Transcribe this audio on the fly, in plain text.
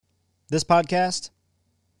This podcast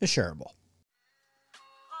is shareable.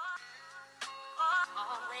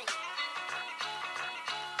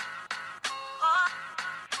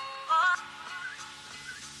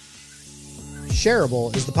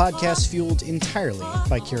 Shareable is the podcast fueled entirely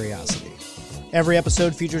by curiosity. Every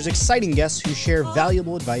episode features exciting guests who share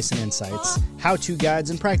valuable advice and insights, how-to guides,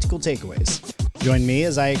 and practical takeaways. Join me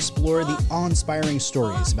as I explore the awe-inspiring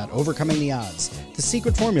stories about overcoming the odds, the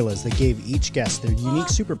secret formulas that gave each guest their unique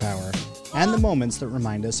superpower, and the moments that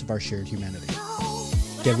remind us of our shared humanity.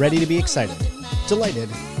 Get ready to be excited, delighted,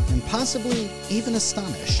 and possibly even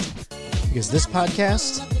astonished, because this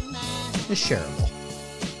podcast is shareable.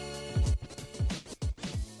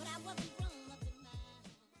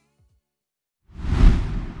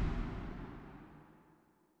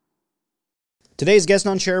 Today's guest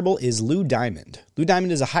on Shareable is Lou Diamond. Lou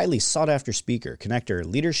Diamond is a highly sought-after speaker, connector,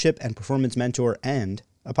 leadership and performance mentor, and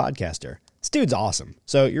a podcaster. This dude's awesome,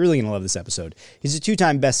 so you're really going to love this episode. He's a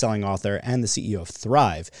two-time best-selling author and the CEO of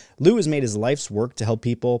Thrive. Lou has made his life's work to help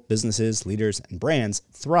people, businesses, leaders, and brands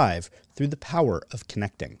thrive through the power of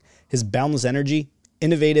connecting. His boundless energy,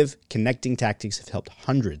 innovative, connecting tactics have helped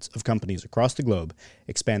hundreds of companies across the globe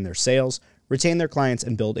expand their sales, retain their clients,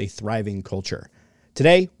 and build a thriving culture.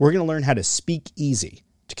 Today, we're going to learn how to speak easy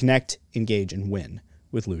to connect, engage, and win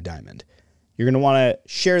with Lou Diamond. You're going to want to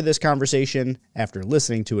share this conversation after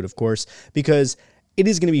listening to it, of course, because it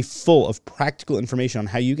is going to be full of practical information on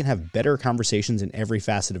how you can have better conversations in every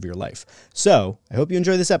facet of your life. So, I hope you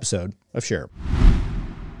enjoy this episode of Shareable.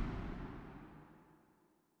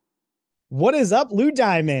 What is up, Lou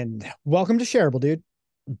Diamond? Welcome to Shareable, dude.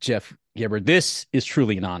 Jeff Gibber, this is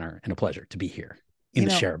truly an honor and a pleasure to be here in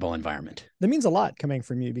the shareable environment. That means a lot coming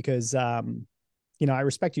from you because, I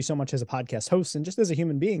respect you so much as a podcast host and just as a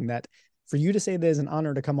human being that for you to say that is an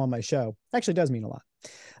honor to come on my show actually does mean a lot.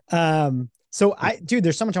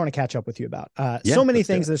 There's so much I want to catch up with you about. So many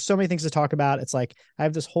things. There's so many things to talk about. It's like, I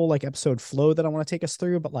have this whole episode flow that I want to take us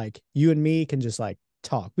through, but you and me can just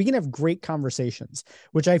talk. We can have great conversations,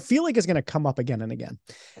 which I feel like is going to come up again and again.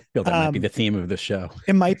 I feel that might be the theme of the show.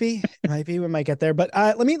 It might be. We might get there. But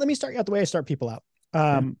let me start you out the way I start people out.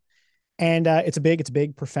 It's a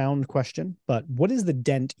big, profound question, but what is the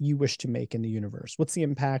dent you wish to make in the universe? What's the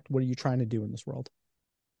impact? What are you trying to do in this world?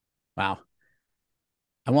 Wow.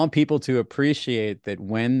 I want people to appreciate that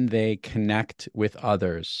when they connect with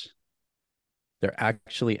others, they're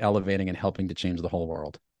actually elevating and helping to change the whole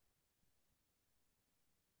world.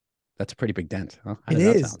 That's a pretty big dent, huh? How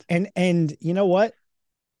does that sound? And you know what?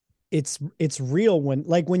 It's real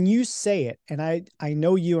when you say it, and I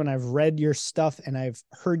know you and I've read your stuff and I've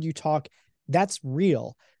heard you talk. That's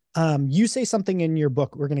real. You say something in your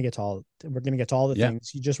book. We're gonna get to all the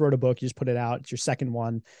things. You just wrote a book. You just put it out. It's your second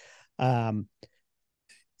one. There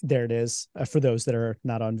it is. For those that are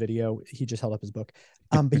not on video, he just held up his book.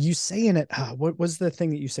 But you say in it, what was the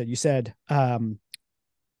thing that you said? You said,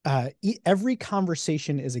 every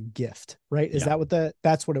conversation is a gift, right? Is that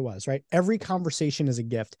that's what it was, right? Every conversation is a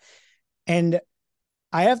gift. And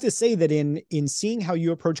I have to say that in seeing how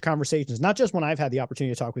you approach conversations, not just when I've had the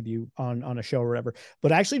opportunity to talk with you on a show or whatever,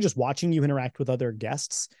 but actually just watching you interact with other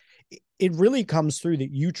guests, it really comes through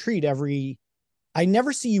that you treat I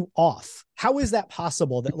never see you off. How is that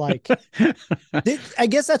possible that I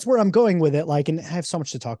guess that's where I'm going with it. And I have so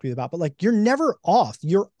much to talk to you about, but you're never off.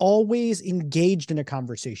 You're always engaged in a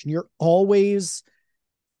conversation. You're always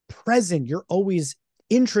present. You're always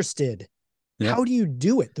interested. Yeah. How do you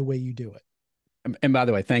do it the way you do it? And by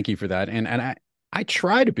the way, thank you for that. And I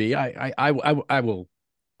try to be, I will,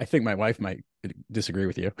 I think my wife might disagree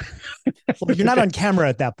with you. Well, you're not on camera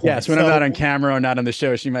at that point. Yes. When I'm not on camera or not on the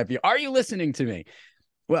show, she might be, are you listening to me?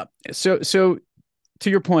 Well, so to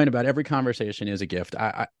your point about every conversation is a gift.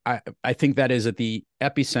 I think that is at the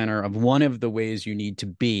epicenter of one of the ways you need to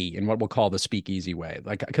be in what we'll call the speakeasy way.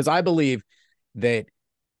 Because I believe that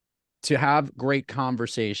to have great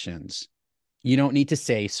conversations, you don't need to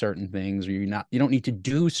say certain things, or you don't need to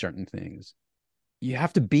do certain things. You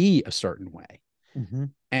have to be a certain way. Mm-hmm.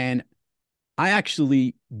 And I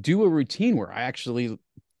actually do a routine where I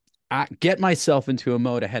get myself into a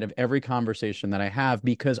mode ahead of every conversation that I have,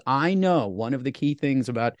 because I know one of the key things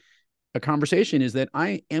about a conversation is that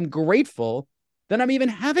I am grateful that I'm even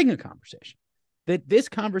having a conversation, that this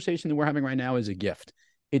conversation that we're having right now is a gift.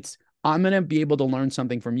 I'm going to be able to learn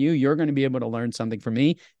something from you. You're going to be able to learn something from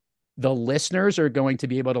me. The listeners are going to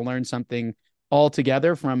be able to learn something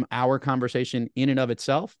altogether from our conversation in and of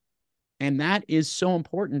itself. And that is so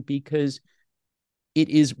important because it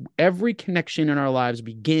is every connection in our lives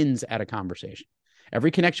begins at a conversation. Every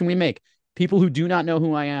connection we make, people who do not know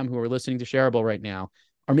who I am, who are listening to Shareable right now,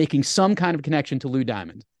 are making some kind of connection to Lou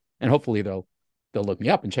Diamond. and hopefully they'll look me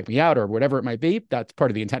up and check me out or whatever it might be. That's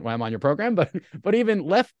part of the intent why I'm on your program. But even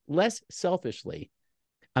less selfishly,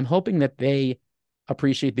 I'm hoping that they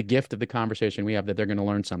appreciate the gift of the conversation we have, that they're going to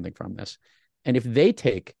learn something from this. And if they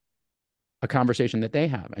take a conversation that they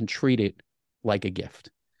have and treat it like a gift,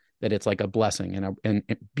 that it's like a blessing, and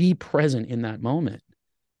be present in that moment,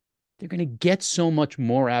 they're going to get so much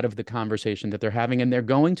more out of the conversation that they're having, and they're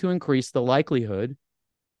going to increase the likelihood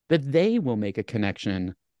that they will make a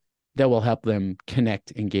connection that will help them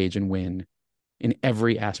connect, engage, and win in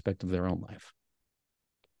every aspect of their own life.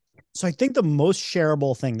 So I think the most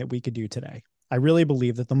shareable thing that we could do today, I really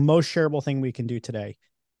believe that the most shareable thing we can do today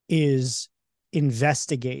is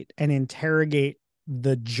investigate and interrogate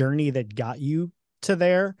the journey that got you to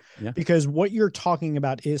there, because what you're talking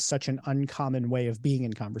about is such an uncommon way of being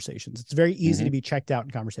in conversations. It's very easy to be checked out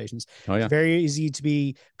in conversations. It's very easy to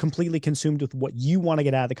be completely consumed with what you want to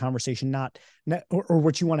get out of the conversation, not or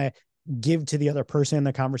what you want to give to the other person in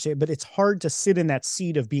the conversation. But it's hard to sit in that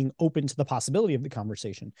seat of being open to the possibility of the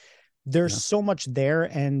conversation. There's so much there,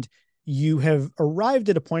 and you have arrived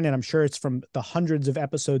at a point, and I'm sure it's from the hundreds of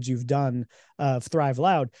episodes you've done of Thrive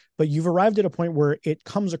Loud, but you've arrived at a point where it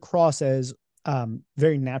comes across as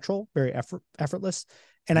very natural, very effortless.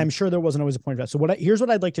 And I'm sure there wasn't always a point of that. So here's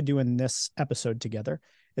what I'd like to do in this episode together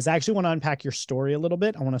is I actually want to unpack your story a little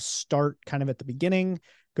bit. I want to start kind of at the beginning,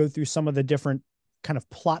 go through some of the different kind of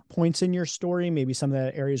plot points in your story, maybe some of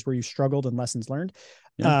the areas where you struggled and lessons learned.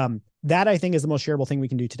 That I think is the most shareable thing we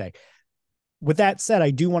can do today. With that said,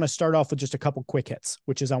 I do want to start off with just a couple quick hits,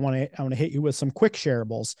 which is I want to hit you with some quick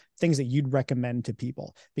shareables, things that you'd recommend to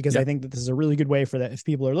people, because I think that this is a really good way for that. If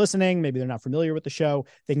people are listening, maybe they're not familiar with the show,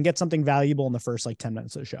 they can get something valuable in the first like 10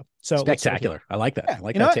 minutes of the show. So spectacular. I like that. I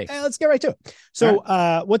like that take. Let's get right to it.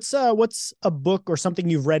 So what's a book or something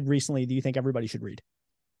you've read recently do you think everybody should read?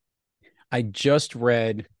 I just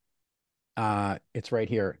read, it's right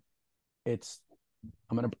here.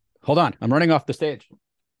 Hold on. I'm running off the stage.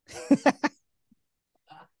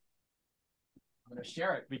 I'm going to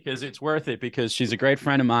share it because it's worth it, because she's a great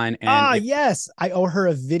friend of mine. And yes. I owe her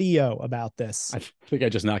a video about this. I think I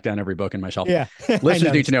just knocked down every book in my shelf. Yeah.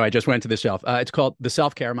 Listeners need to know I just went to the shelf. It's called The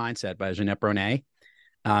Self-Care Mindset by Jeanette Bronet.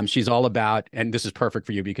 She's all about, and this is perfect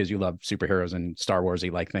for you because you love superheroes and Star Wars-y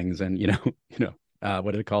like things. And,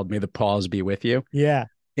 what are they called? May the pause be with you. Yeah.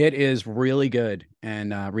 It is really good.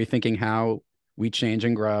 And rethinking how we change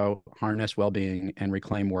and grow, harness well-being, and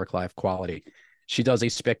reclaim work-life quality. She does a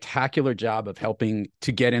spectacular job of helping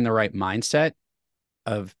to get in the right mindset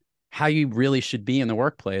of how you really should be in the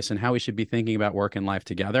workplace and how we should be thinking about work and life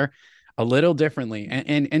together a little differently,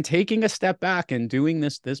 and taking a step back and doing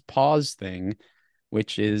this pause thing,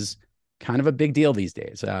 which is kind of a big deal these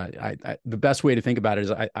days. The best way to think about it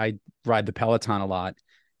is I ride the Peloton a lot.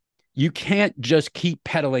 You can't just keep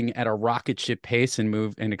pedaling at a rocket ship pace and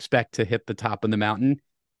move and expect to hit the top of the mountain.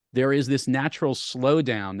 There is this natural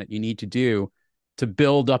slowdown that you need to do to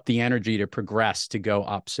build up the energy to progress, to go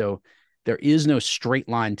up. So there is no straight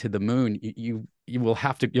line to the moon. You will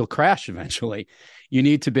have to, you'll crash eventually. You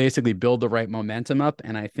need to basically build the right momentum up.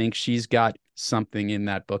 And I think she's got something in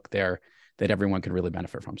that book there that everyone could really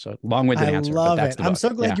benefit from. So long-winded answer. I love it. I'm so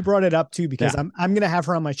glad you brought it up too, because I'm going to have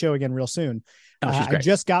her on my show again real soon. She's great. I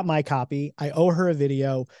just got my copy. I owe her a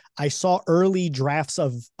video. I saw early drafts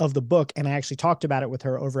of the book, and I actually talked about it with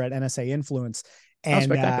her over at NSA Influence.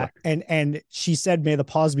 And and she said, "May the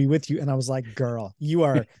pause be with you." And I was like, "Girl, you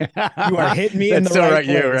are hitting me in the right place."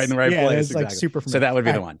 You're right in the right place. It's exactly. Like super familiar. So that would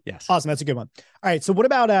be the one. Yes. Awesome. That's a good one. All right. So what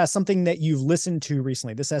about something that you've listened to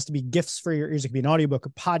recently? This has to be gifts for your ears. It could be an audiobook, a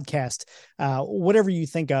podcast, whatever you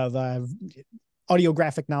think of, audio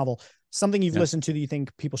graphic novel, something you've listened to that you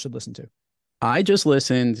think people should listen to. I just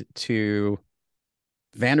listened to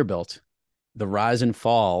Vanderbilt, The Rise and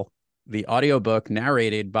Fall, the audiobook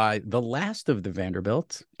narrated by the last of the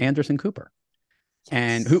Vanderbilt, Anderson Cooper,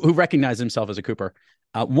 and who recognized himself as a Cooper.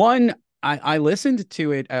 I listened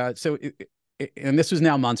to it. And this was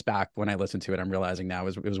now months back when I listened to it. I'm realizing now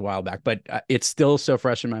it was a while back, but it's still so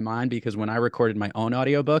fresh in my mind because when I recorded my own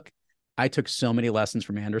audiobook, I took so many lessons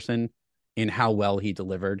from Anderson in how well he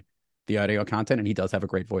delivered the audio content. And he does have a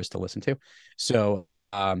great voice to listen to. So,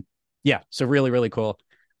 so really, really cool.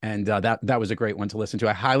 And that was a great one to listen to.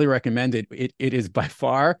 I highly recommend it. It is by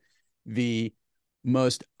far the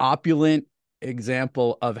most opulent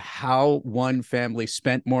example of how one family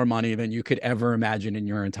spent more money than you could ever imagine in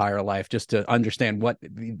your entire life, just to understand what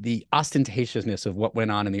the ostentatiousness of what went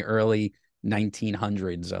on in the early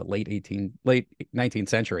 1900s, late 19th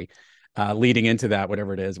century. leading into that,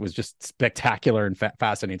 whatever it is, was just spectacular and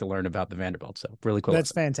fascinating to learn about the Vanderbilt. So really cool.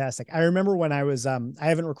 That's fantastic. I remember when I was, I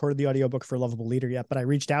haven't recorded the audiobook for Lovable Leader yet, but I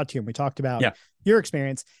reached out to you and we talked about your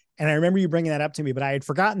experience. And I remember you bringing that up to me, but I had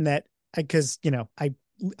forgotten that because,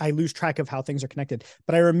 I lose track of how things are connected,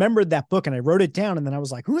 but I remembered that book and I wrote it down. And then I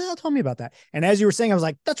was like, who the hell told me about that? And as you were saying, I was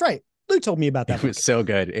like, that's right. Luke told me about that. It was so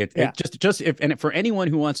good. It just for anyone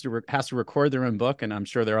who wants to has to record their own book, and I'm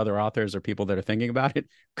sure there are other authors or people that are thinking about it,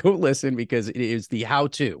 go listen, because it is the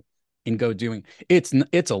how-to in go doing. It's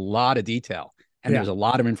a lot of detail and there's a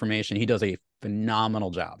lot of information. He does a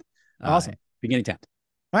phenomenal job. Awesome. Beginning to end.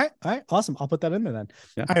 All right. Awesome. I'll put that in there then.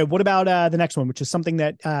 Yeah. All right. What about the next one, which is something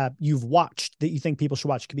that you've watched that you think people should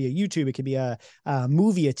watch? It could be a YouTube. It could be a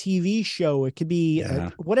movie, a TV show. It could be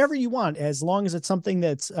whatever you want, as long as it's something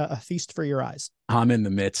that's a feast for your eyes. I'm in the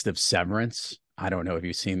midst of Severance. I don't know if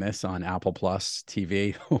you've seen this on Apple Plus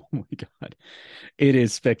TV. Oh my God. It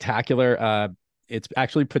is spectacular. It's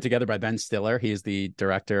actually put together by Ben Stiller. He is the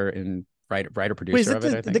director and writer producer of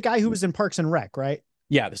it. I think the guy who was in Parks and Rec, right?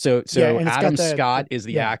 Yeah. So Adam Scott is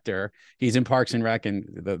the actor. He's in Parks and Rec. And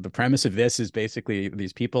the premise of this is basically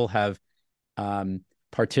these people have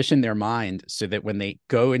partitioned their mind so that when they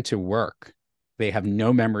go into work, they have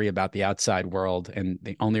no memory about the outside world and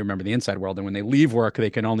they only remember the inside world. And when they leave work, they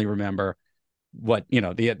can only remember what,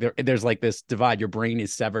 there's like this divide. Your brain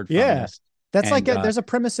is severed from this. That's there's a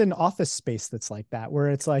premise in Office Space that's like that, where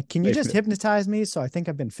it's like, can you just hypnotize me? So I think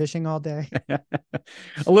I've been fishing all day. A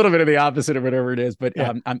little bit of the opposite of whatever it is, but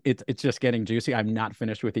it's just getting juicy. I'm not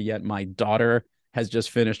finished with it yet. My daughter has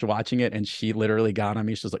just finished watching it and she literally got on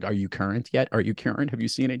me. She's like, are you current yet? Are you current? Have you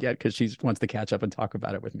seen it yet? Because she wants to catch up and talk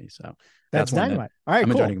about it with me. So that's dynamite. All right,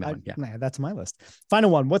 I'm cool. enjoying that one. Yeah. That's my list. Final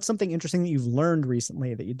one. What's something interesting that you've learned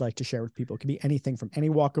recently that you'd like to share with people? It could be anything from any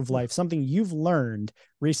walk of life, something you've learned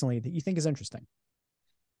recently that you think is interesting.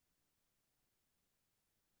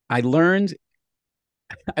 I learned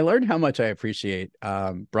how much I appreciate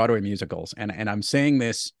Broadway musicals. And I'm saying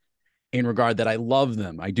this in regard that I love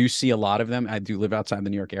them. I do see a lot of them. I do live outside the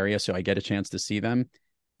New York area, so I get a chance to see them.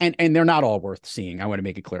 And they're not all worth seeing. I want to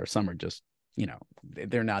make it clear. Some are just,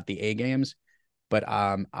 they're not the A games. But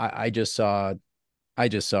I just saw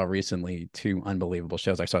recently two unbelievable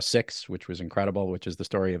shows. I saw Six, which was incredible, which is the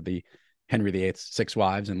story of the Henry VIII's six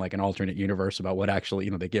wives in like an alternate universe about what actually,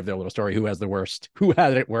 they give their little story. Who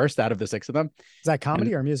had it worst out of the six of them? Is that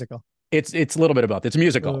comedy or musical? It's a little bit of both. It's a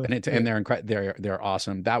musical and they're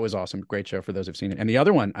awesome. That was awesome. Great show for those who've seen it. And the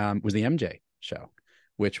other one was the MJ show,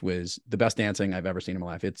 which was the best dancing I've ever seen in my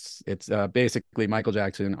life. It's basically Michael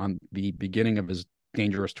Jackson on the beginning of his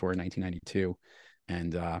Dangerous tour in 1992.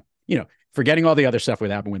 And, forgetting all the other stuff that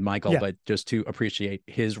happened with Michael, but just to appreciate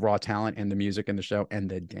his raw talent and the music in the show and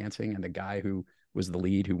the dancing and the guy who was the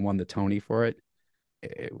lead, who won the Tony for it.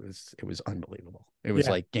 It was unbelievable. It was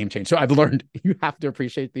like game changer. So I've learned you have to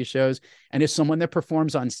appreciate these shows. And as someone that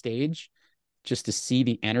performs on stage, just to see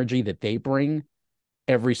the energy that they bring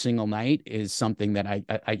every single night is something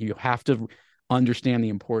that you have to understand the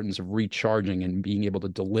importance of recharging and being able to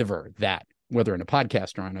deliver that, whether in a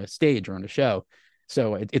podcast or on a stage or on a show.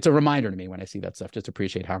 So it's a reminder to me when I see that stuff, just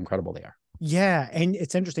appreciate how incredible they are. Yeah. And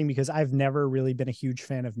it's interesting because I've never really been a huge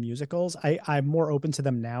fan of musicals. I'm more open to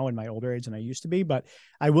them now in my older age than I used to be. But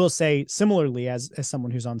I will say similarly, as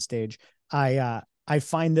someone who's on stage, I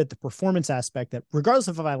find that the performance aspect, that regardless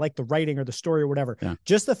of if I like the writing or the story or whatever,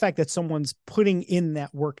 just the fact that someone's putting in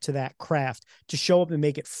that work to that craft to show up and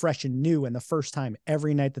make it fresh and new and the first time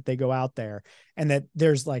every night that they go out there, and that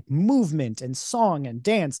there's like movement and song and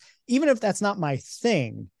dance, even if that's not my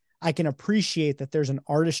thing, I can appreciate that there's an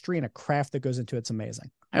artistry and a craft that goes into it. It's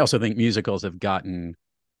amazing. I also think musicals have gotten,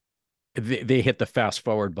 they hit the fast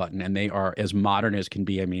forward button and they are as modern as can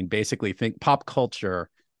be. I mean, basically think pop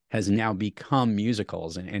culture has now become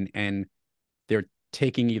musicals and they're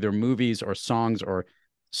taking either movies or songs or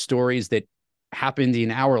stories that happened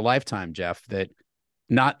in our lifetime, Jeff, that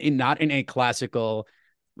not in a classical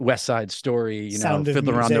West Side Story,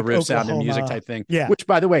 Fiddler on the Roof, Sound of Music type thing. Yeah. Which,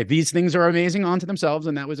 by the way, these things are amazing onto themselves.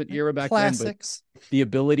 And that was an era back Classics. then. But the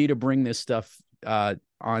ability to bring this stuff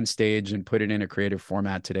on stage and put it in a creative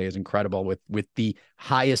format today is incredible, with the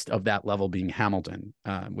highest of that level being Hamilton,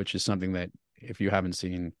 which is something that if you haven't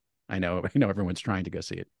seen, I know everyone's trying to go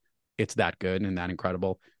see it. It's that good and that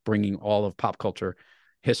incredible, bringing all of pop culture,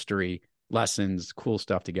 history, lessons, cool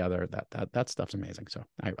stuff together. That stuff's amazing. So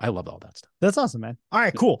I love all that stuff. That's awesome, man. All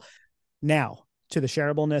right, cool. Now to the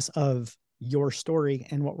shareableness of your story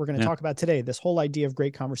and what we're going to talk about today, this whole idea of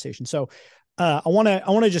great conversation. So I want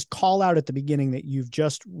to just call out at the beginning that you've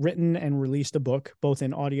just written and released a book, both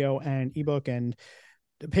in audio and ebook, and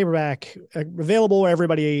paperback, available where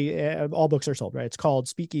everybody, all books are sold, right? It's called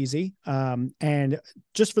Speakeasy. And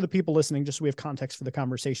just for the people listening, just so we have context for the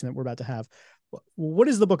conversation that we're about to have, what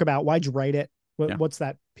is the book about? Why'd you write it? What's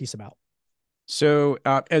that piece about? So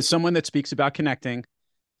as someone that speaks about connecting,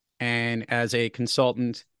 and as a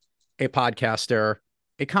consultant, a podcaster,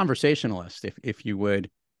 a conversationalist, if you would,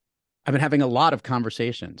 I've been having a lot of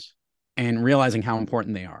conversations and realizing how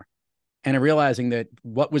important they are. And I'm realizing that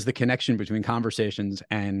what was the connection between conversations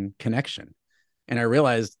and connection. And I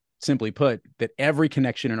realized, simply put, that every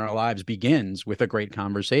connection in our lives begins with a great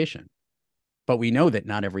conversation. But we know that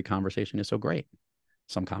not every conversation is so great.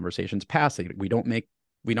 Some conversations pass. We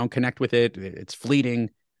don't connect with it. It's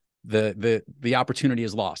fleeting. The opportunity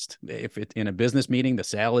is lost. If it's in a business meeting, the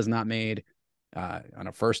sale is not made. On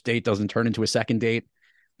a first date doesn't turn into a second date.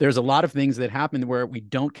 There's a lot of things that happen where we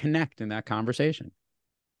don't connect in that conversation.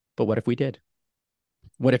 But what if we did?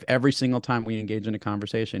 What if every single time we engage in a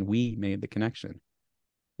conversation, we made the connection?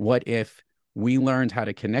 What if we learned how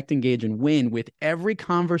to connect, engage, and win with every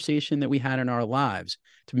conversation that we had in our lives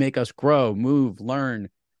to make us grow, move, learn,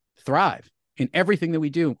 thrive in everything that we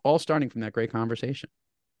do, all starting from that great conversation?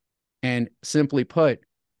 And simply put,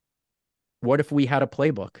 what if we had a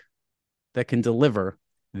playbook that can deliver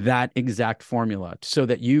that exact formula so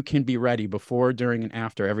that you can be ready before, during, and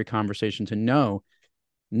after every conversation to know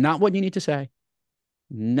not what you need to say,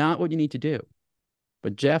 not what you need to do,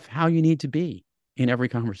 but Jeff, how you need to be in every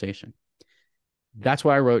conversation. That's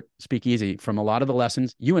why I wrote Speakeasy. From a lot of the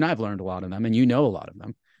lessons, you and I've learned a lot of them, and you know a lot of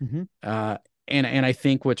them. Mm-hmm. And I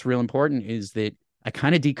think what's real important is that I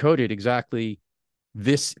kind of decoded exactly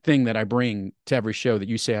this thing that I bring to every show that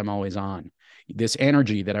you say I'm always on. This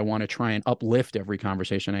energy that I want to try and uplift every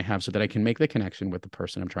conversation I have so that I can make the connection with the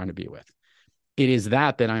person I'm trying to be with. It is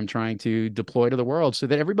that I'm trying to deploy to the world so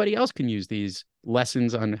that everybody else can use these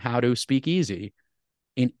lessons on how to speak easy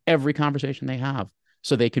in every conversation they have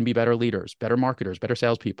so they can be better leaders, better marketers, better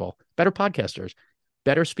salespeople, better podcasters,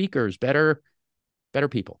 better speakers, better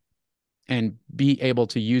people, and be able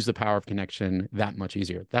to use the power of connection that much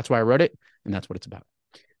easier. That's why I wrote it, and that's what it's about.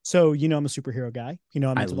 So, I'm a superhero guy.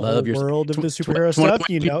 I'm into the whole world of the superhero stuff.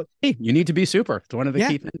 You need to be super. It's one of the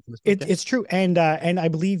key things. It's true. And I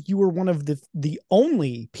believe you were one of the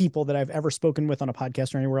only people that I've ever spoken with on a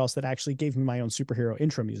podcast or anywhere else that actually gave me my own superhero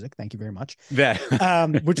intro music. Thank you very much.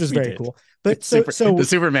 Which is very cool. But so the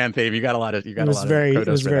Superman theme, you got a lot of it was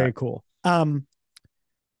very cool.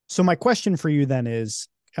 So my question for you then is,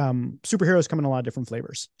 superheroes come in a lot of different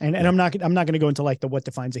flavors, and I'm not going to go into like what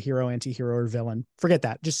defines a hero, anti-hero, or villain. Forget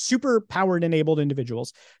that. Just super powered enabled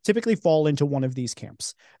individuals typically fall into one of these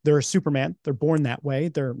camps. They're Superman. They're born that way.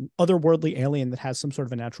 They're otherworldly alien that has some sort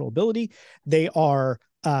of a natural ability. They are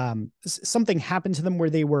something happened to them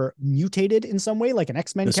where they were mutated in some way, like an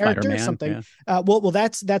X-Men character, Spider-Man, something. Yeah. Well,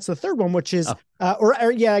 that's the third one, which is, or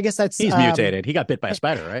I guess that's he's mutated. He got bit by a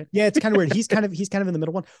spider, right? Yeah, it's kind of weird. He's kind of in the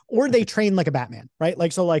middle one. Or they train like a Batman, right?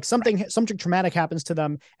 Like something traumatic happens to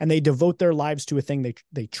them, and they devote their lives to a thing.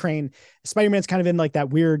 They train. Spider-Man's kind of in like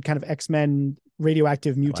that weird kind of X-Men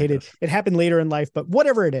radioactive mutated. It happened later in life, but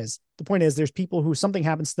whatever it is, the point is there's people who something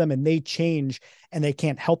happens to them and they change and they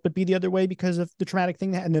can't help but be the other way because of the traumatic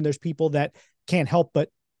thing. And then there's people that can't help but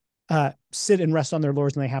sit and rest on their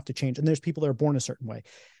laurels and they have to change. And there's people that are born a certain way.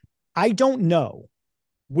 I don't know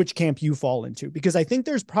which camp you fall into, because I think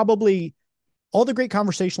there's probably all the great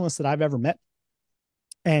conversationalists that I've ever met,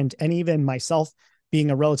 and even myself being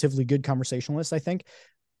a relatively good conversationalist, I think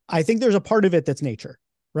there's a part of it that's nature.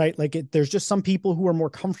 Right? Like there's just some people who are more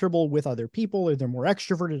comfortable with other people, or they're more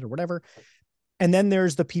extroverted or whatever. And then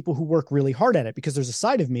there's the people who work really hard at it, because there's a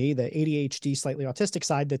side of me, the ADHD, slightly autistic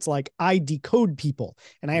side, that's like, I decode people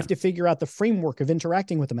and I have to figure out the framework of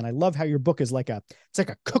interacting with them. And I love how your book is it's like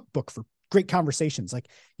a cookbook for great conversations. Like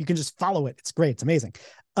you can just follow it. It's great. It's amazing.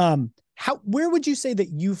 Where would you say that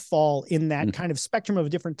you fall in that kind of spectrum of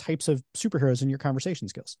different types of superheroes in your conversation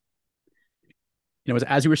skills?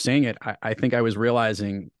 As you were saying it, I think I was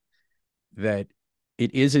realizing that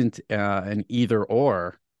it isn't an either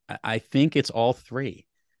or. I think it's all three,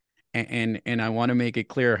 and I want to make it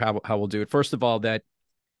clear how we'll do it. First of all, that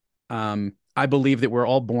I believe that we're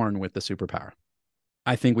all born with the superpower.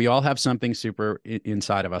 I think we all have something super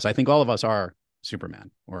inside of us. I think all of us are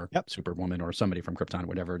Superman or Superwoman or somebody from Krypton,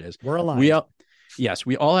 whatever it is. We're aligned.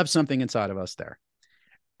 We all have something inside of us there.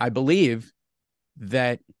 I believe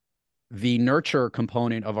that the nurture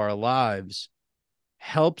component of our lives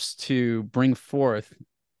helps to bring forth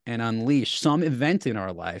and unleash some event in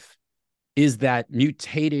our life, is that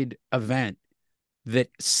mutated event that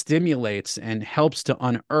stimulates and helps to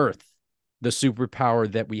unearth the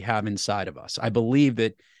superpower that we have inside of us. I believe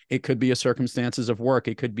that it could be a circumstances of work.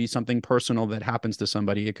 It could be something personal that happens to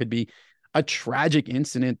somebody. It could be a tragic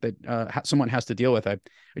incident that someone has to deal with. I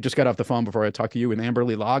just got off the phone before I talked to you with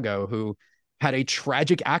Amberly Lago, who had a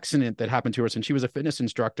tragic accident that happened to her since she was a fitness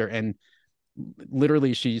instructor. And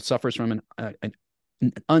literally she suffers from an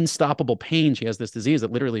unstoppable pain. She has this disease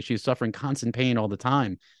that literally she's suffering constant pain all the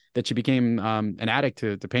time, that she became an addict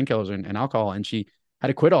to painkillers and alcohol. And she had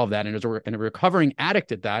to quit all of that and is a recovering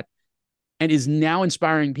addict at that, and is now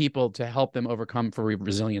inspiring people to help them overcome for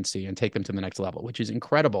resiliency and take them to the next level, which is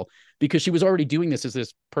incredible because she was already doing this as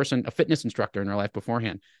this person, a fitness instructor in her life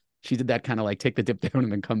beforehand. She did that kind of like take the dip down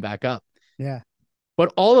and then come back up. Yeah.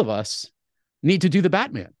 But all of us need to do the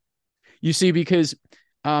Batman, you see, because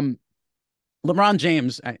LeBron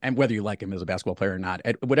James, and whether you like him as a basketball player or not,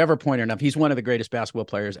 at whatever point or enough, he's one of the greatest basketball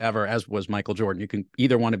players ever, as was Michael Jordan. You can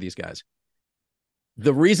either one of these guys.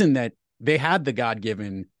 The reason that they had the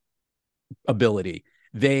God-given ability,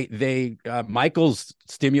 Michael's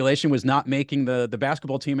stimulation was not making the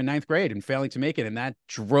basketball team in ninth grade and failing to make it. And that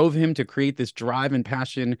drove him to create this drive and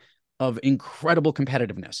passion of incredible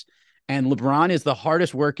competitiveness. And LeBron is the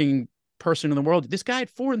hardest working person in the world. This guy at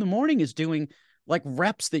 4 a.m. is doing like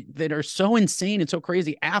reps that are so insane and so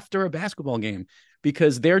crazy after a basketball game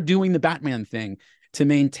because they're doing the Batman thing to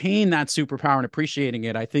maintain that superpower and appreciating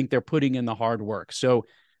it. I think they're putting in the hard work. So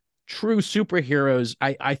true superheroes,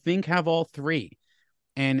 I think, have all three.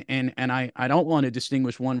 And I don't want to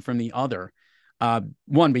distinguish one from the other.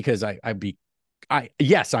 One, because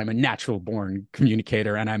yes, I'm a natural born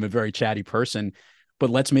communicator and I'm a very chatty person, but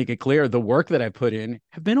let's make it clear, the work that I put in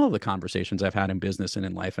have been all the conversations I've had in business and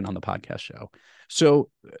in life and on the podcast show. So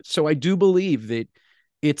I do believe that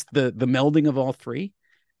it's the melding of all three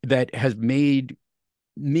that has made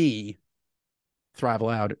me thrive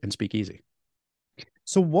loud and speak easy.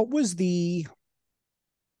 So what was the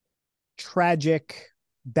tragic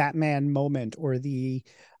Batman moment or the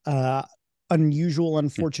unusual,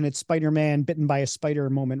 unfortunate Spider-Man bitten by a spider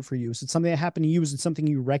moment for you? Is it something that happened to you? Was it something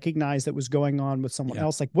you recognized that was going on with someone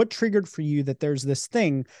else? Like, what triggered for you that there's this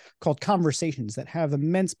thing called conversations that have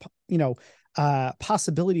immense,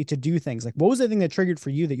 possibility to do things? Like, what was the thing that triggered for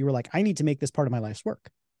you that you were like, I need to make this part of my life's work?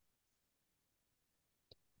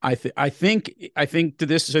 I think to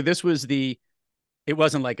this. So this was it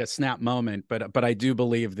wasn't like a snap moment, but I do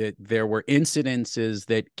believe that there were incidences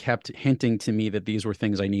that kept hinting to me that these were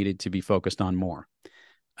things I needed to be focused on more.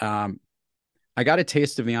 I got a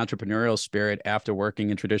taste of the entrepreneurial spirit after working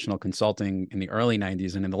in traditional consulting in the early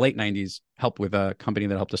 90s, and in the late 90s, helped with a company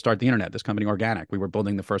that helped to start the internet, this company Organic. We were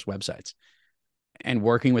building the first websites, and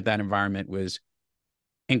working with that environment was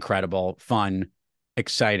incredible, fun,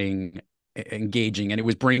 exciting, engaging, and it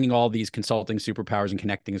was bringing all these consulting superpowers and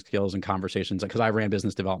connecting skills and conversations, because I ran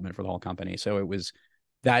business development for the whole company. So it was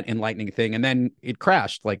that enlightening thing. And then it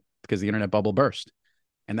crashed, like, because the internet bubble burst.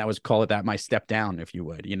 And that was, call it that, my step down, if you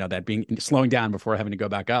would, that being slowing down before having to go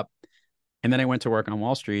back up. And then I went to work on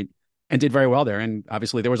Wall Street and did very well there. And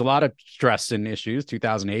obviously there was a lot of stress and issues.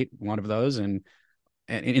 2008, one of those. And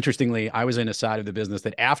interestingly, I was in a side of the business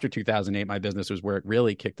that after 2008, my business was where it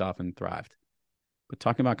really kicked off and thrived. But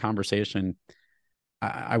talking about conversation,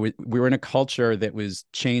 we were in a culture that was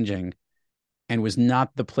changing and was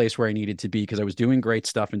not the place where I needed to be, because I was doing great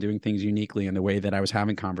stuff and doing things uniquely in the way that I was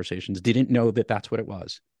having conversations. Didn't know that that's what it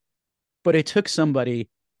was. But it took somebody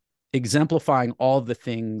exemplifying all the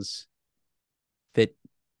things that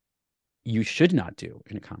you should not do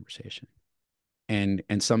in a conversation, and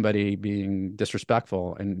somebody being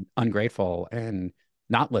disrespectful and ungrateful and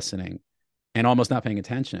not listening and almost not paying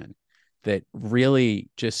attention, that really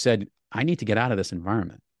just said, I need to get out of this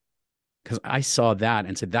environment. Because I saw that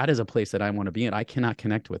and said, that is a place that I want to be in. I cannot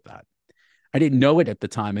connect with that. I didn't know it at the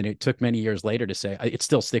time. And it took many years later to say, it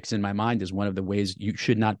still sticks in my mind as one of the ways you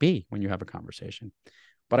should not be when you have a conversation.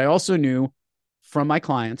 But I also knew from my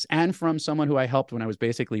clients and from someone who I helped when I was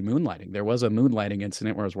basically moonlighting. There was a moonlighting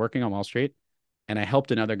incident where I was working on Wall Street and I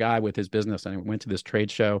helped another guy with his business. And I went to this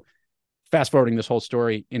trade show. Fast forwarding this whole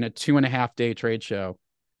story, in a 2.5-day trade show,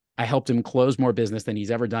 I helped him close more business than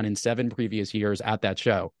he's ever done in 7 previous years at that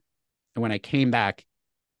show. And when I came back,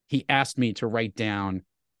 he asked me to write down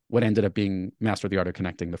what ended up being Master of the Art of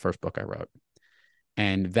Connecting, the first book I wrote.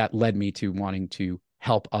 And that led me to wanting to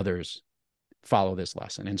help others follow this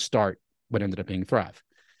lesson and start what ended up being Thrive.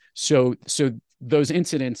 So those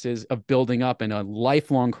incidences of building up in a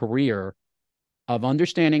lifelong career of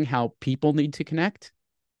understanding how people need to connect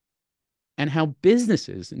and how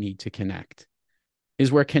businesses need to connect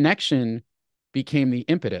is where connection became the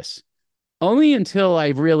impetus. Only until I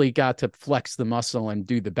really got to flex the muscle and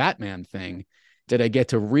do the Batman thing did I get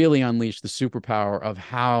to really unleash the superpower of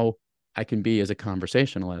how I can be as a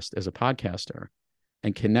conversationalist, as a podcaster,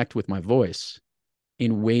 and connect with my voice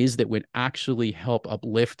in ways that would actually help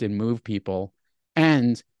uplift and move people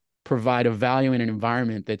and provide a value in an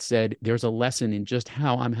environment that said there's a lesson in just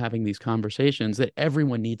how I'm having these conversations that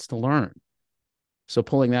everyone needs to learn. So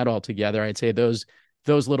pulling that all together, I'd say those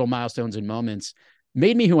little milestones and moments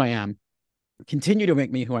made me who I am, continue to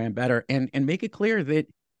make me who I am better, and make it clear that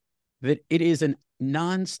it is a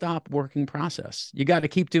nonstop working process. You got to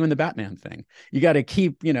keep doing the Batman thing. You got to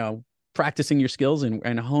keep, practicing your skills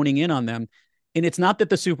and honing in on them. And it's not that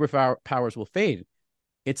the superpowers will fade.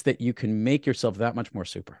 It's that you can make yourself that much more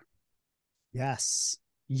super. Yes.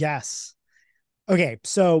 Yes. Okay.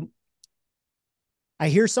 So I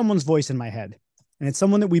hear someone's voice in my head, and it's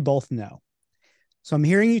someone that we both know. So I'm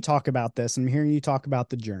hearing you talk about this. I'm hearing you talk about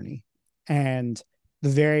the journey and the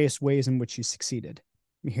various ways in which you succeeded.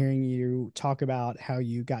 I'm hearing you talk about how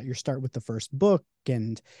you got your start with the first book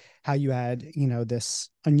and how you had, this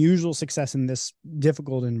unusual success in this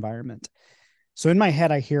difficult environment. So in my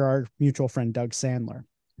head, I hear our mutual friend, Doug Sandler,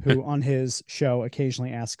 who on his show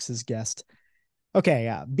occasionally asks his guest,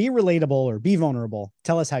 okay, be relatable or be vulnerable.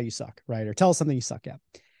 Tell us how you suck, right? Or tell us something you suck at.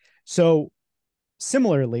 So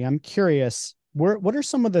similarly, I'm curious, what are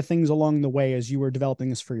some of the things along the way as you were developing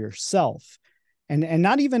this for yourself? And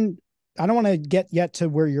not even, I don't want to get yet to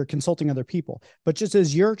where you're consulting other people, but just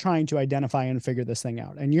as you're trying to identify and figure this thing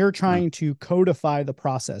out, and you're trying to codify the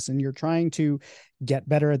process, and you're trying to get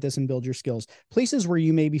better at this and build your skills, places where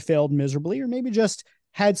you maybe failed miserably, or maybe just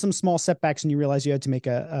had some small setbacks and you realize you had to make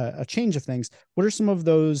a change of things. What are some of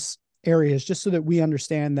those areas, just so that we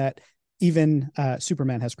understand that even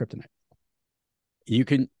Superman has kryptonite? You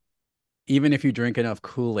can, even if you drink enough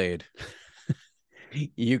Kool-Aid,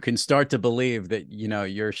 you can start to believe that,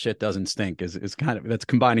 your shit doesn't stink is kind of, that's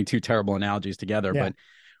combining two terrible analogies together. Yeah. But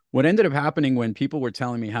what ended up happening when people were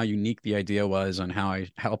telling me how unique the idea was on how I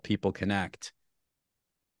help people connect,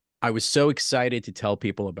 I was so excited to tell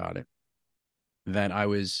people about it that I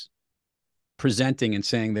was presenting and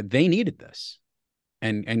saying that they needed this,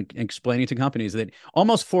 and explaining to companies, that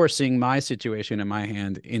almost forcing my situation and my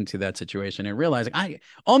hand into that situation, and realizing, I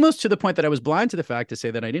almost to the point that I was blind to the fact to say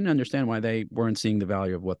that I didn't understand why they weren't seeing the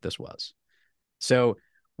value of what this was. So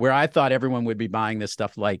where I thought everyone would be buying this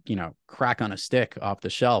stuff like, crack on a stick off the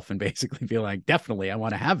shelf and basically be like, definitely, I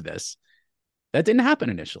want to have this. That didn't happen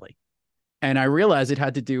initially. And I realized it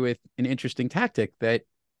had to do with an interesting tactic that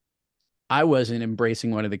I wasn't embracing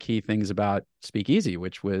one of the key things about Speakeasy,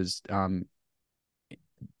 which was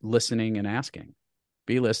listening and asking.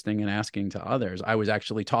 Be listening and asking to others. I was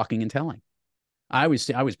actually talking and telling. I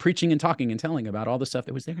was preaching and talking and telling about all the stuff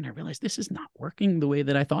that was there, and I realized this is not working the way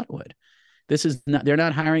that I thought it would. This is not. They're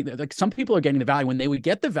not hiring. Like, some people are getting the value. When they would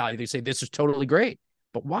get the value, they say this is totally great.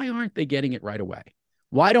 But why aren't they getting it right away?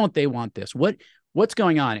 Why don't they want this? What's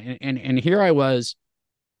going on? And here I was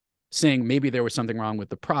saying maybe there was something wrong with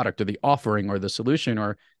the product or the offering or the solution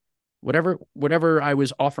or whatever I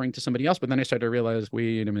was offering to somebody else. But then I started to realize,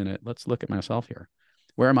 wait a minute, let's look at myself here.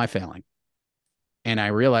 Where am I failing? And I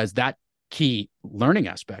realized that key learning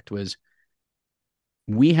aspect was,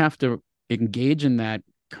 we have to engage in that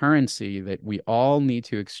currency that we all need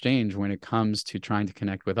to exchange when it comes to trying to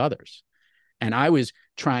connect with others. And I was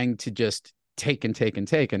trying to just take and take and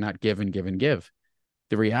take and not give and give and give.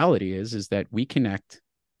 The reality is that we connect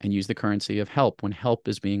and use the currency of help when help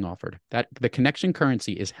is being offered. That the connection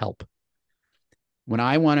currency is help. When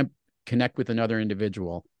I want to connect with another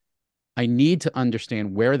individual, I need to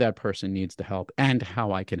understand where that person needs the help and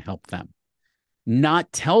how I can help them.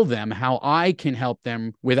 Not tell them how I can help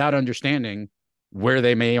them without understanding where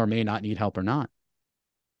they may or may not need help or not.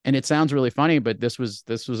 And it sounds really funny, but this was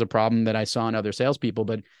a problem that I saw in other salespeople.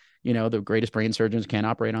 But, the greatest brain surgeons can't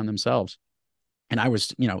operate on themselves. And I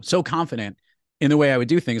was, so confident in the way I would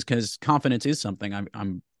do things, because confidence is something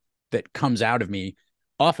I'm that comes out of me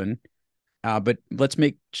often. But let's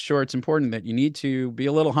make sure it's important that you need to be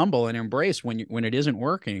a little humble and embrace when it isn't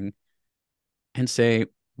working, and say,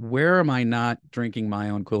 where am I not drinking my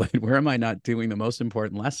own Kool-Aid? Where am I not doing the most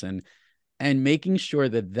important lesson? And making sure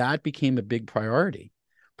that became a big priority,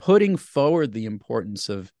 putting forward the importance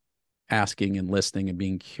of asking and listening and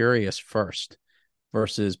being curious first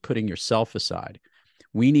versus putting yourself aside.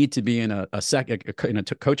 We need to be in a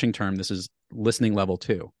coaching term. This is listening level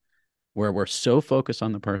 2, where we're so focused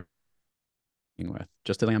on the person with,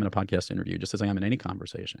 just as I am in a podcast interview, just as I am in any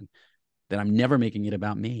conversation, that I'm never making it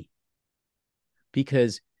about me.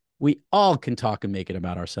 Because we all can talk and make it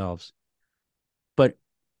about ourselves. But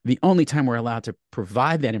the only time we're allowed to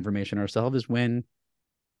provide that information ourselves is when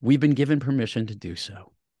we've been given permission to do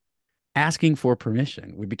so. asking for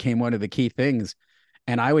permission. We became one of the key things.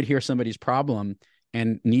 And I would hear somebody's problem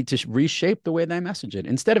and need to reshape the way they message it.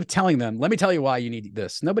 Instead of telling them, let me tell you why you need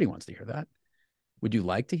this. Nobody wants to hear that. Would you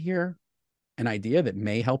like to hear an idea that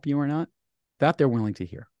may help you or not? That they're willing to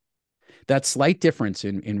hear. That slight difference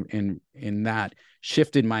in that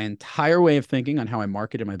shifted my entire way of thinking on how I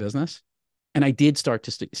marketed my business. And I did start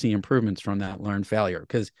to see improvements from that learned failure,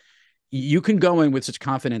 because you can go in with such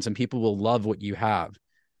confidence and people will love what you have.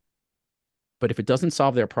 But if it doesn't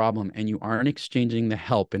solve their problem and you aren't exchanging the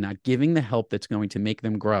help and not giving the help that's going to make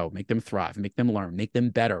them grow, make them thrive, make them learn, make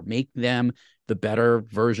them better, make them the better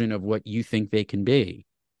version of what you think they can be,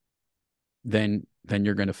 then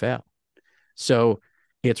you're going to fail. So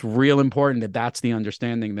it's real important that that's the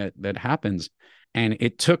understanding that happens. And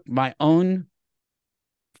it took my own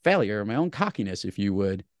failure, my own cockiness, if you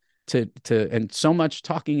would, and so much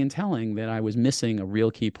talking and telling that I was missing a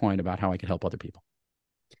real key point about how I could help other people.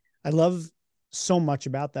 I love so much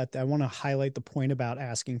about that I want to highlight the point about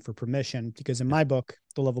asking for permission, because in my book,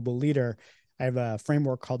 The Lovable Leader, I have a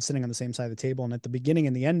framework called Sitting on the Same Side of the Table. And at the beginning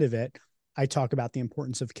and the end of it, I talk about the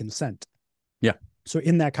importance of consent. Yeah. So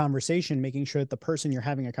in that conversation, making sure that the person you're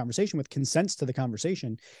having a conversation with consents to the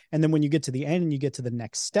conversation. And then when you get to the end and you get to the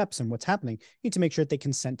next steps and what's happening, you need to make sure that they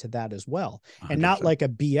consent to that as well. 100%. And not like a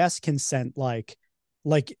BS consent, like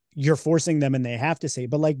you're forcing them and they have to say,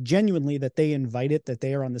 but like genuinely that they invite it, that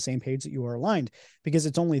they are on the same page, that you are aligned, because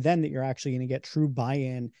it's only then that you're actually going to get true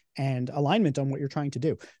buy-in and alignment on what you're trying to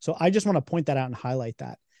do. So I just want to point that out and highlight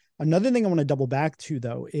that. Another thing I want to double back to,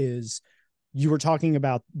 though, is you were talking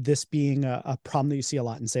about this being a problem that you see a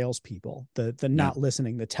lot in salespeople, the not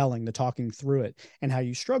listening, the telling, the talking through it, and how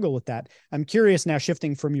you struggle with that. I'm curious now,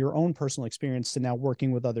 shifting from your own personal experience to now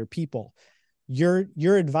working with other people. You're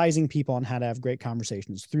advising people on how to have great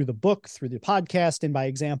conversations through the book, through the podcast, and by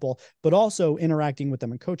example, but also interacting with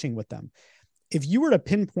them and coaching with them. If you were to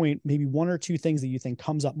pinpoint maybe one or two things that you think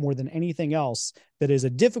comes up more than anything else that is a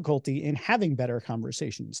difficulty in having better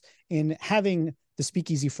conversations, in having the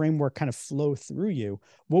speakeasy framework kind of flow through you,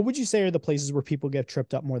 what would you say are the places where people get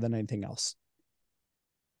tripped up more than anything else?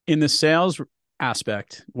 In the sales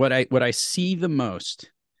aspect, what I see the most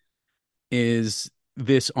is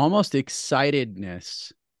this almost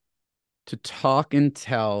excitedness to talk and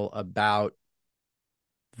tell about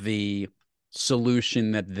the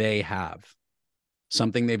solution that they have,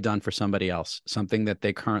 something they've done for somebody else, something that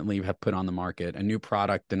they currently have put on the market, a new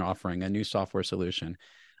product and offering, a new software solution,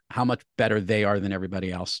 how much better they are than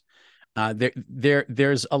everybody else.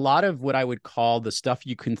 There's a lot of what I would call the stuff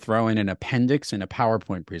you can throw in an appendix in a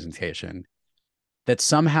PowerPoint presentation that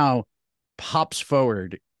somehow pops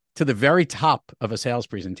forward to the very top of a sales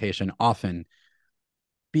presentation often,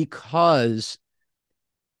 because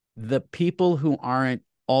the people who aren't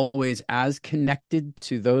always as connected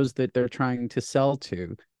to those that they're trying to sell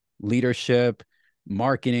to, leadership,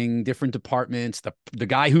 marketing, different departments, the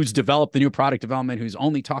guy who's developed the new product development, who's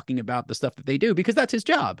only talking about the stuff that they do because that's his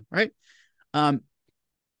job, right?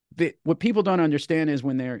 What people don't understand is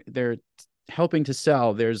when they're helping to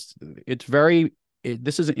sell, this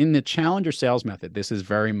is in the challenger sales method. This is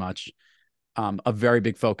very much a very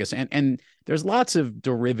big focus. And there's lots of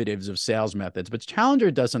derivatives of sales methods, but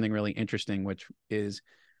challenger does something really interesting, which is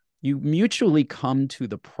you mutually come to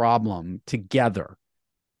the problem together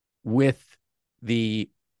with the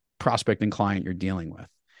prospect and client you're dealing with.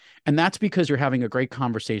 And that's because you're having a great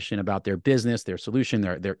conversation about their business, their solution,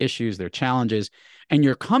 their issues, their challenges, and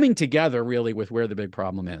you're coming together really with where the big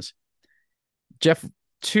problem is. Jeff,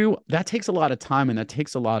 that takes a lot of time and that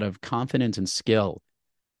takes a lot of confidence and skill.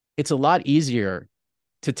 It's a lot easier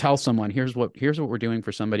to tell someone, here's what we're doing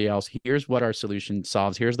for somebody else. Here's what our solution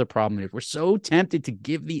solves. Here's the problem. We're so tempted to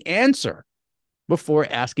give the answer before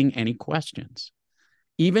asking any questions,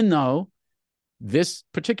 even though this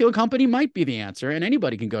particular company might be the answer and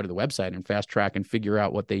anybody can go to the website and fast track and figure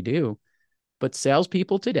out what they do. But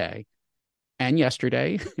salespeople today and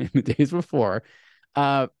yesterday and the days before,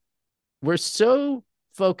 we're so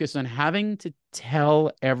focused on having to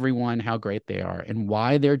tell everyone how great they are and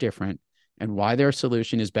why they're different and why their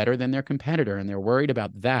solution is better than their competitor. And they're worried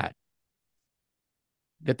about that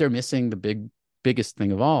they're missing the biggest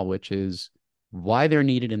thing of all, which is why they're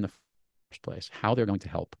needed in the first place, how they're going to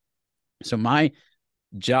help. So my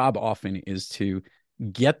job often is to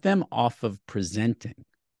get them off of presenting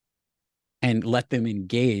and let them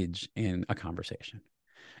engage in a conversation.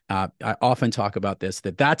 I often talk about this,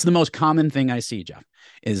 that's the most common thing I see, Jeff,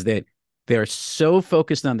 is that they're so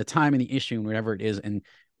focused on the time and the issue and whatever it is. And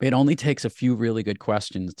it only takes a few really good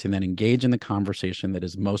questions to then engage in the conversation that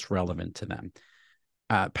is most relevant to them.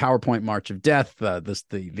 PowerPoint March of Death,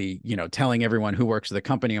 the telling everyone who works at the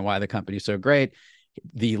company and why the company's so great.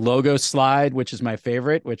 The logo slide, which is my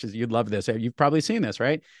favorite, which is, you'd love this. You've probably seen this,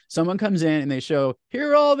 right? Someone comes in and they show,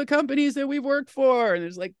 here are all the companies that we've worked for. And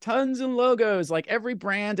there's like tons of logos, like every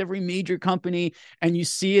brand, every major company. And you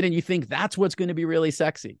see it and you think that's what's going to be really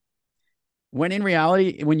sexy. When in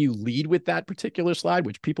reality, when you lead with that particular slide,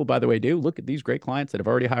 which people, by the way, do, look at these great clients that have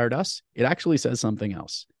already hired us, it actually says something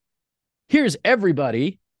else. Here's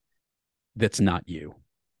everybody that's not you.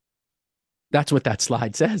 That's what that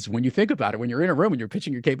slide says. When you think about it, when you're in a room and you're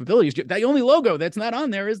pitching your capabilities, the only logo that's not on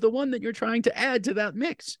there is the one that you're trying to add to that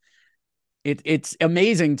mix. It's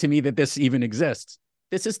amazing to me that this even exists.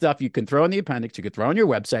 This is stuff you can throw in the appendix, you could throw on your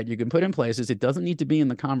website, you can put in places. It doesn't need to be in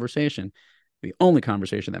the conversation. The only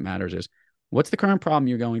conversation that matters is, what's the current problem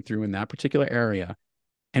you're going through in that particular area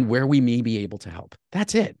and where we may be able to help.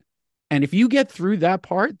 That's it. And if you get through that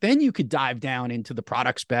part, then you could dive down into the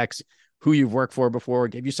product specs, who you've worked for before,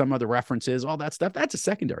 give you some other references, all that stuff. That's a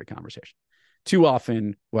secondary conversation. Too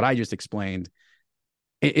often, what I just explained,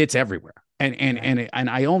 it's everywhere. And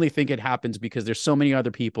I only think it happens because there's so many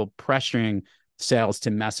other people pressuring sales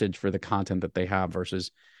to message for the content that they have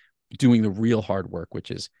versus doing the real hard work,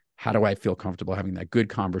 which is, how do I feel comfortable having that good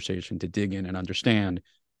conversation to dig in and understand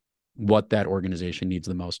what that organization needs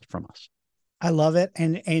the most from us? I love it.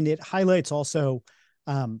 And it highlights also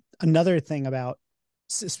another thing about,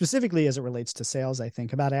 specifically as it relates to sales, I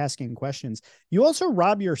think, about asking questions. You also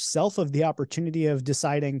rob yourself of the opportunity of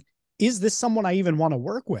deciding, is this someone I even want to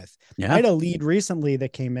work with? Yeah. I had a lead recently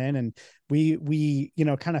that came in and we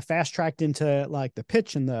kind of fast tracked into like the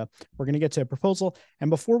pitch and we're going to get to a proposal. And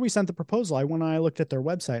before we sent the proposal, I looked at their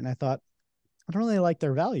website and I thought, I don't really like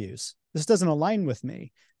their values. This doesn't align with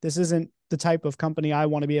me. This isn't the type of company I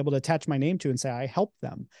want to be able to attach my name to and say, I help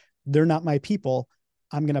them. They're not my people.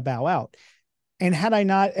 I'm going to bow out. And had I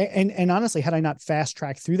not, and honestly, had I not fast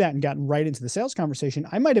tracked through that and gotten right into the sales conversation,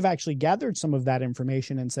 I might have actually gathered some of that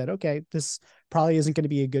information and said, okay, this probably isn't going to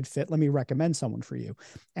be a good fit. Let me recommend someone for you.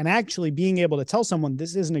 And actually being able to tell someone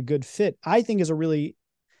this isn't a good fit, I think it's a really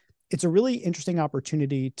interesting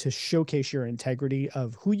opportunity to showcase your integrity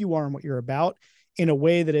of who you are and what you're about in a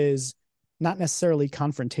way that is not necessarily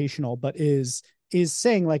confrontational, but is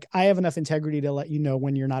saying like, I have enough integrity to let you know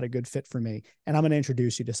when you're not a good fit for me. And I'm going to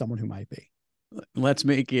introduce you to someone who might be. Let's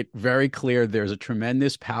make it very clear. There's a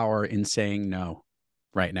tremendous power in saying no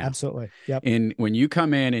right now. Absolutely. Yep. And when you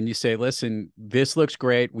come in and you say, listen, this looks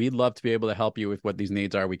great. We'd love to be able to help you with what these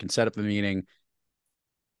needs are. We can set up the meeting.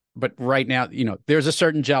 But right now, there's a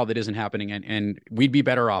certain gel that isn't happening and we'd be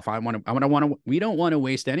better off. We don't want to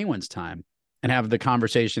waste anyone's time and have the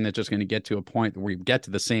conversation that's just going to get to a point where we get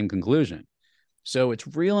to the same conclusion. So it's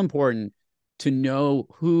real important to know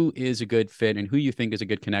who is a good fit and who you think is a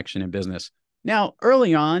good connection in business. Now,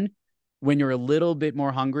 early on, when you're a little bit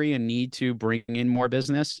more hungry and need to bring in more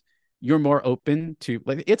business, you're more open to,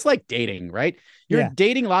 like, it's like dating, right? You're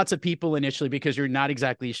dating lots of people initially because you're not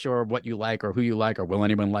exactly sure what you like or who you like or will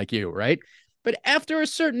anyone like you, right? But after a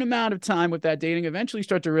certain amount of time with that dating, eventually you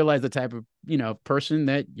start to realize the type of, person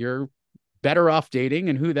that you're better off dating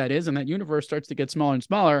and who that is. And that universe starts to get smaller and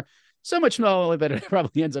smaller, so much smaller that it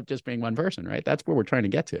probably ends up just being one person, right? That's where we're trying to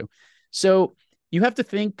get to. So you have to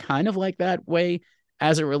think kind of like that way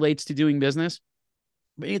as it relates to doing business.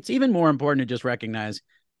 But it's even more important to just recognize,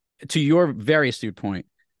 to your very astute point,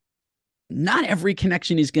 not every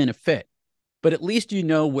connection is going to fit, but at least you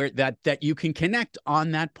know where that you can connect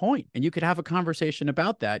on that point, and you could have a conversation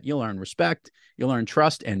about that. You'll earn respect, you'll earn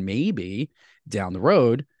trust, and maybe down the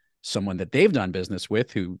road, someone that they've done business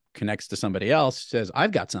with who connects to somebody else says,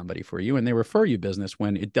 I've got somebody for you, and they refer you business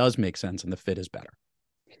when it does make sense and the fit is better.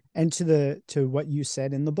 And to what you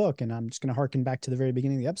said in the book, and I'm just going to harken back to the very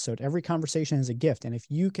beginning of the episode, every conversation is a gift. And if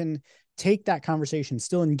you can take that conversation,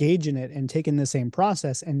 still engage in it and take in the same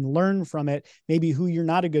process and learn from it, maybe who you're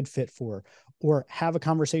not a good fit for, or have a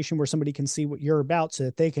conversation where somebody can see what you're about so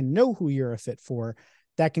that they can know who you're a fit for,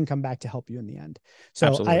 that can come back to help you in the end.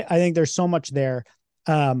 So I think there's so much there.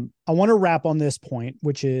 I want to wrap on this point,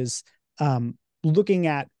 which is looking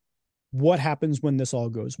at what happens when this all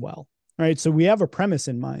goes well. Right. So we have a premise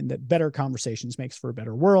in mind that better conversations makes for a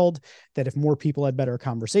better world, that if more people had better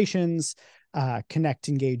conversations, connect,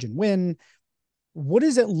 engage, and win, what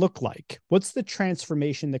does it look like? What's the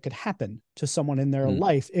transformation that could happen to someone in their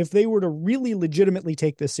life if they were to really legitimately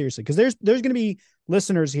take this seriously? Because there's going to be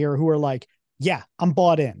listeners here who are like, yeah, I'm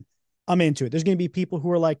bought in. I'm into it. There's going to be people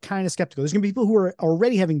who are like kind of skeptical. There's going to be people who are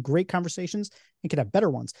already having great conversations and could have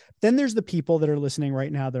better ones. Then there's the people that are listening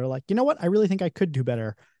right now. They're like, you know what? I really think I could do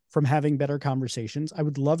better from having better conversations. I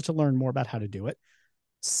would love to learn more about how to do it.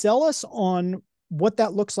 Sell us on what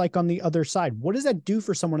that looks like on the other side. What does that do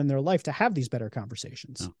for someone in their life to have these better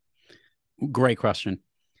conversations? Oh, great question.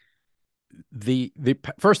 The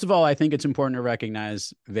first of all, I think it's important to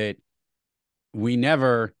recognize that we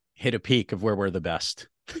never hit a peak of where we're the best.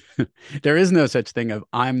 There is no such thing of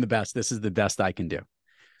I'm the best. This is the best I can do.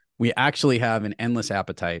 We actually have an endless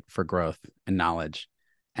appetite for growth and knowledge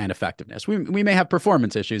and effectiveness. We may have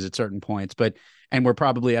performance issues at certain points, and we're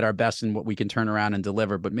probably at our best in what we can turn around and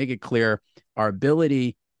deliver, but make it clear our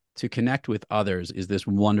ability to connect with others is this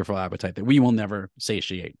wonderful appetite that we will never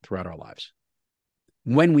satiate throughout our lives.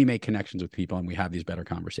 When we make connections with people and we have these better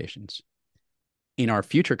conversations, in our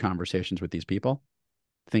future conversations with these people,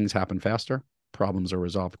 things happen faster, problems are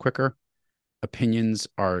resolved quicker, opinions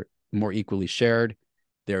are more equally shared.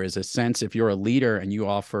 There is a sense, if you're a leader and you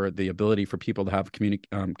offer the ability for people to have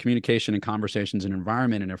communication and conversations and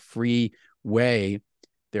environment in a free way,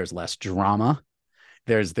 there's less drama,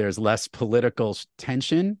 there's less political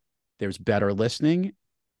tension, there's better listening,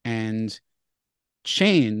 and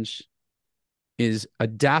change is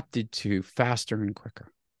adapted to faster and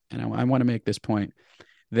quicker. And I want to make this point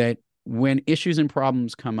that when issues and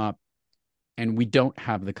problems come up and we don't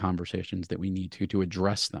have the conversations that we need to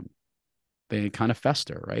address them, they kind of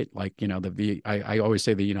fester, right? Like, I always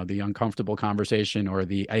say the uncomfortable conversation or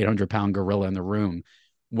the 800-pound gorilla in the room.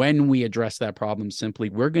 When we address that problem simply,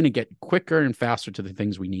 we're going to get quicker and faster to the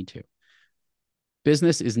things we need to.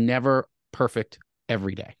 Business is never perfect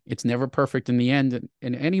every day. It's never perfect in the end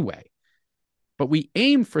in any way. But we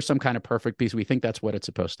aim for some kind of perfect because we think that's what it's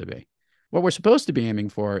supposed to be. What we're supposed to be aiming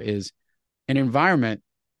for is an environment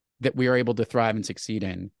that we are able to thrive and succeed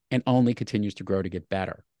in and only continues to grow to get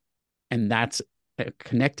better. And that's a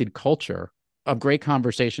connected culture of great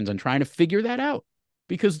conversations and trying to figure that out.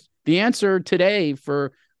 Because the answer today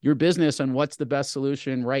for your business and what's the best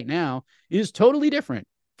solution right now is totally different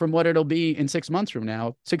from what it'll be in 6 months from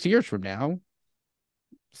now, 6 years from now,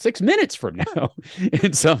 6 minutes from now,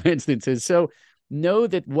 in some instances. So know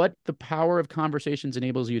that what the power of conversations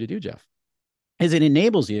enables you to do, Jeff, is it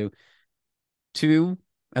enables you to,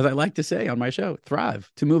 as I like to say on my show,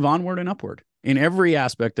 thrive, to move onward and upward in every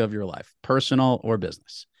aspect of your life, personal or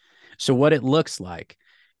business. So what it looks like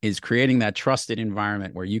is creating that trusted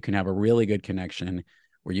environment where you can have a really good connection,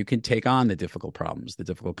 where you can take on the difficult problems, the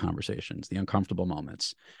difficult conversations, the uncomfortable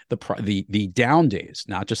moments, the down days,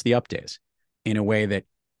 not just the up days, in a way that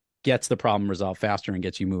gets the problem resolved faster and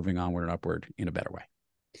gets you moving onward and upward in a better way.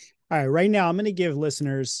 All right, right now I'm going to give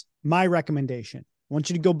listeners my recommendation. I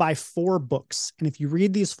want you to go buy 4 books. And if you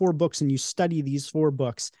read these 4 books and you study these 4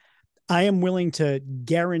 books, I am willing to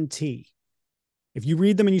guarantee if you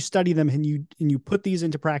read them and you study them and you put these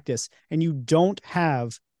into practice and you don't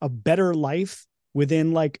have a better life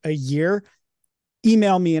within like a year,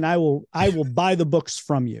 email me and I will buy the books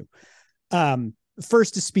from you.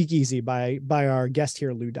 First is Speakeasy by our guest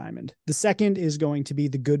here, Lou Diamond. The second is going to be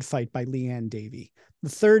The Good Fight by Leanne Davey. The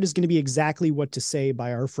third is going to be Exactly What to Say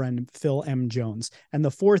by our friend Phil M. Jones. And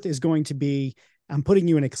the fourth is going to be, I'm putting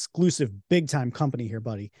you in exclusive big time company here,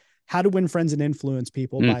 buddy, How to Win Friends and Influence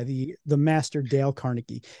People by the master Dale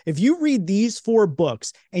Carnegie. If you read these 4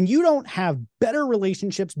 books and you don't have better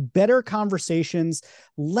relationships, better conversations,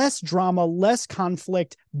 less drama, less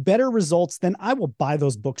conflict, better results, then I will buy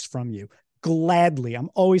those books from you gladly. I'm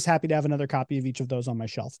always happy to have another copy of each of those on my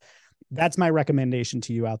shelf. That's my recommendation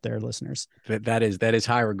to you out there, listeners. That is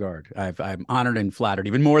high regard. I'm honored and flattered,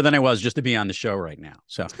 even more than I was just to be on the show right now.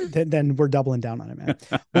 So then we're doubling down on it, man.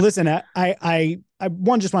 Well, listen, I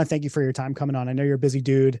just want to thank you for your time coming on. I know you're a busy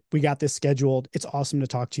dude. We got this scheduled. It's awesome to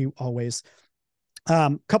talk to you always.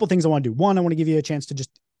 Couple things I want to do. One, I want to give you a chance to just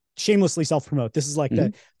shamelessly self-promote. This is like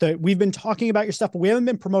we've been talking about your stuff, but we haven't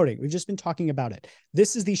been promoting. We've just been talking about it.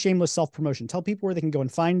 This is the shameless self-promotion. Tell people where they can go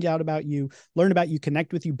and find out about you, learn about you,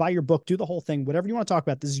 connect with you, buy your book, do the whole thing, whatever you want to talk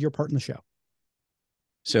about. This is your part in the show.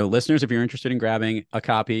 So listeners, if you're interested in grabbing a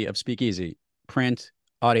copy of Speakeasy, print,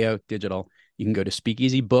 audio, digital, you can go to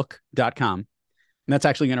speakeasybook.com. And that's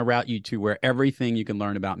actually going to route you to where everything you can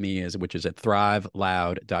learn about me is, which is at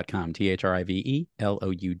thriveloud.com, THRIVELOUD.com.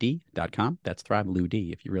 That's Thrive Lou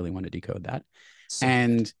D, if you really want to decode that. So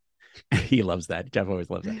and he loves that. Jeff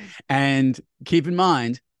always loves that. And keep in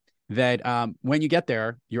mind that when you get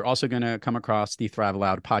there, you're also going to come across the Thrive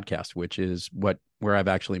Loud podcast, which is where I've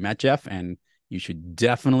actually met Jeff. And you should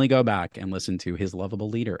definitely go back and listen to his Lovable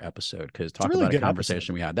Leader episode, because talk about a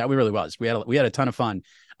conversation we had. That really was. We had a ton of fun.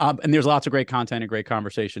 And there's lots of great content and great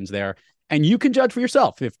conversations there. And you can judge for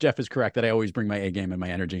yourself if Jeff is correct that I always bring my A game and my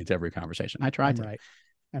energy into every conversation. I try to. Right.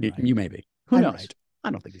 You may be. Who knows? Right.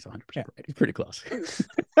 I don't think he's 100% right. He's pretty close.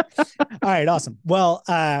 All right, awesome. Well,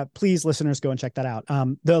 please, listeners, go and check that out.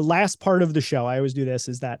 The last part of the show, I always do this,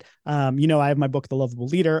 is that, I have my book, The Lovable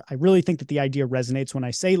Leader. I really think that the idea resonates when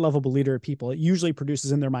I say lovable leader to people. It usually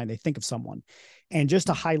produces in their mind, they think of someone. And just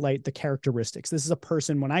to highlight the characteristics, this is a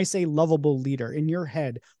person, when I say lovable leader, in your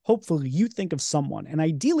head, hopefully you think of someone. And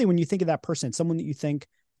ideally, when you think of that person, someone that you think,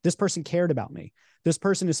 this person cared about me. This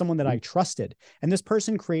person is someone that I trusted. And this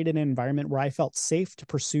person created an environment where I felt safe to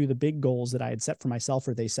pursue the big goals that I had set for myself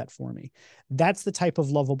or they set for me. That's the type of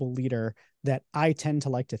lovable leader that I tend to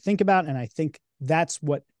like to think about. And I think that's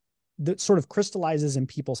what that sort of crystallizes in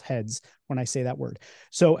people's heads when I say that word.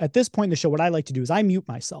 So at this point in the show, what I like to do is I mute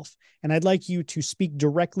myself and I'd like you to speak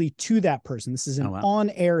directly to that person. This is an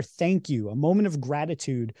on-air thank you, a moment of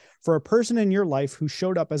gratitude for a person in your life who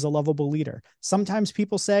showed up as a lovable leader. Sometimes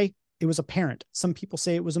people say it was a parent. Some people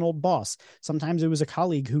say it was an old boss. Sometimes it was a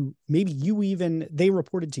colleague who maybe they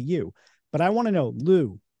reported to you. But I want to know,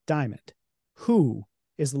 Lou Diamond, who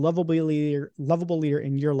is the lovable leader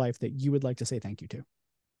in your life that you would like to say thank you to?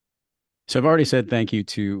 So I've already said thank you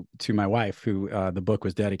to my wife, who the book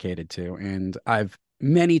was dedicated to. And I've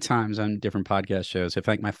many times on different podcast shows have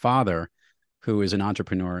thanked my father, who is an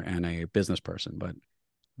entrepreneur and a business person. But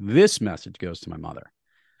this message goes to my mother.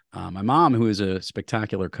 My mom, who is a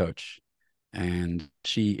spectacular coach, and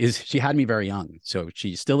she had me very young. So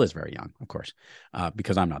she still is very young, of course,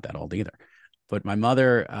 because I'm not that old either. But my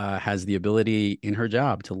mother has the ability in her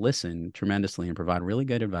job to listen tremendously and provide really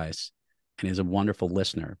good advice, and is a wonderful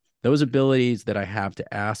listener. Those abilities that I have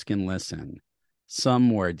to ask and listen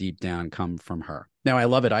somewhere deep down come from her. Now, I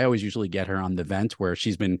love it. I always usually get her on the vent where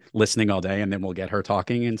she's been listening all day, and then we'll get her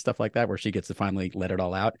talking and stuff like that, where she gets to finally let it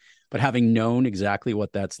all out. But having known exactly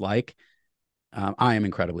what that's like, I am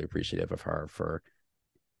incredibly appreciative of her for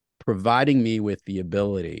providing me with the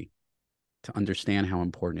ability to understand how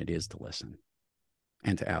important it is to listen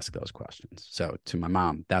and to ask those questions. So to my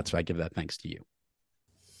mom, that's why I give that thanks to you.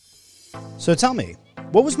 So tell me,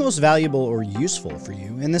 what was most valuable or useful for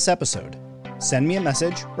you in this episode? Send me a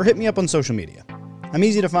message or hit me up on social media. I'm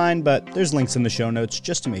easy to find, but there's links in the show notes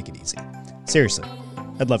just to make it easy. Seriously,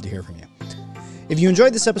 I'd love to hear from you. If you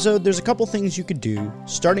enjoyed this episode, there's a couple things you could do,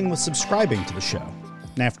 starting with subscribing to the show.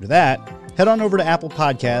 And after that, head on over to Apple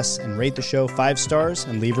Podcasts and rate the show 5 stars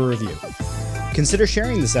and leave a review. Consider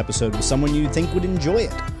sharing this episode with someone you think would enjoy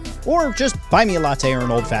it. Or just buy me a latte or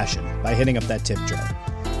an old-fashioned by hitting up that tip jar.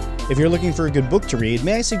 If you're looking for a good book to read,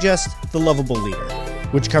 may I suggest The Lovable Leader,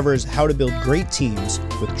 which covers how to build great teams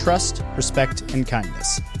with trust, respect, and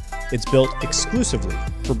kindness. It's built exclusively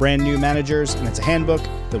for brand new managers, and it's a handbook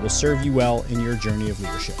that will serve you well in your journey of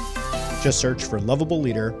leadership. Just search for Lovable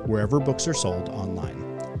Leader wherever books are sold online.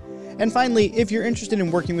 And finally, if you're interested in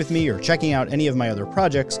working with me or checking out any of my other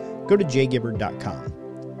projects, go to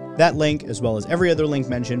jgibbard.com. That link, as well as every other link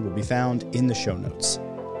mentioned, will be found in the show notes.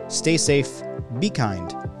 Stay safe, be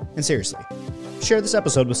kind, and seriously, share this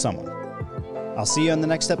episode with someone. I'll see you on the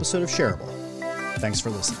next episode of Shareable. Thanks for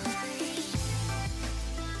listening.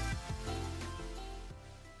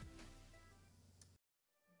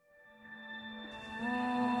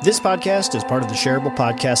 This podcast is part of the Shareable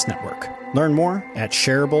Podcast Network. Learn more at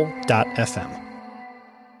shareable.fm.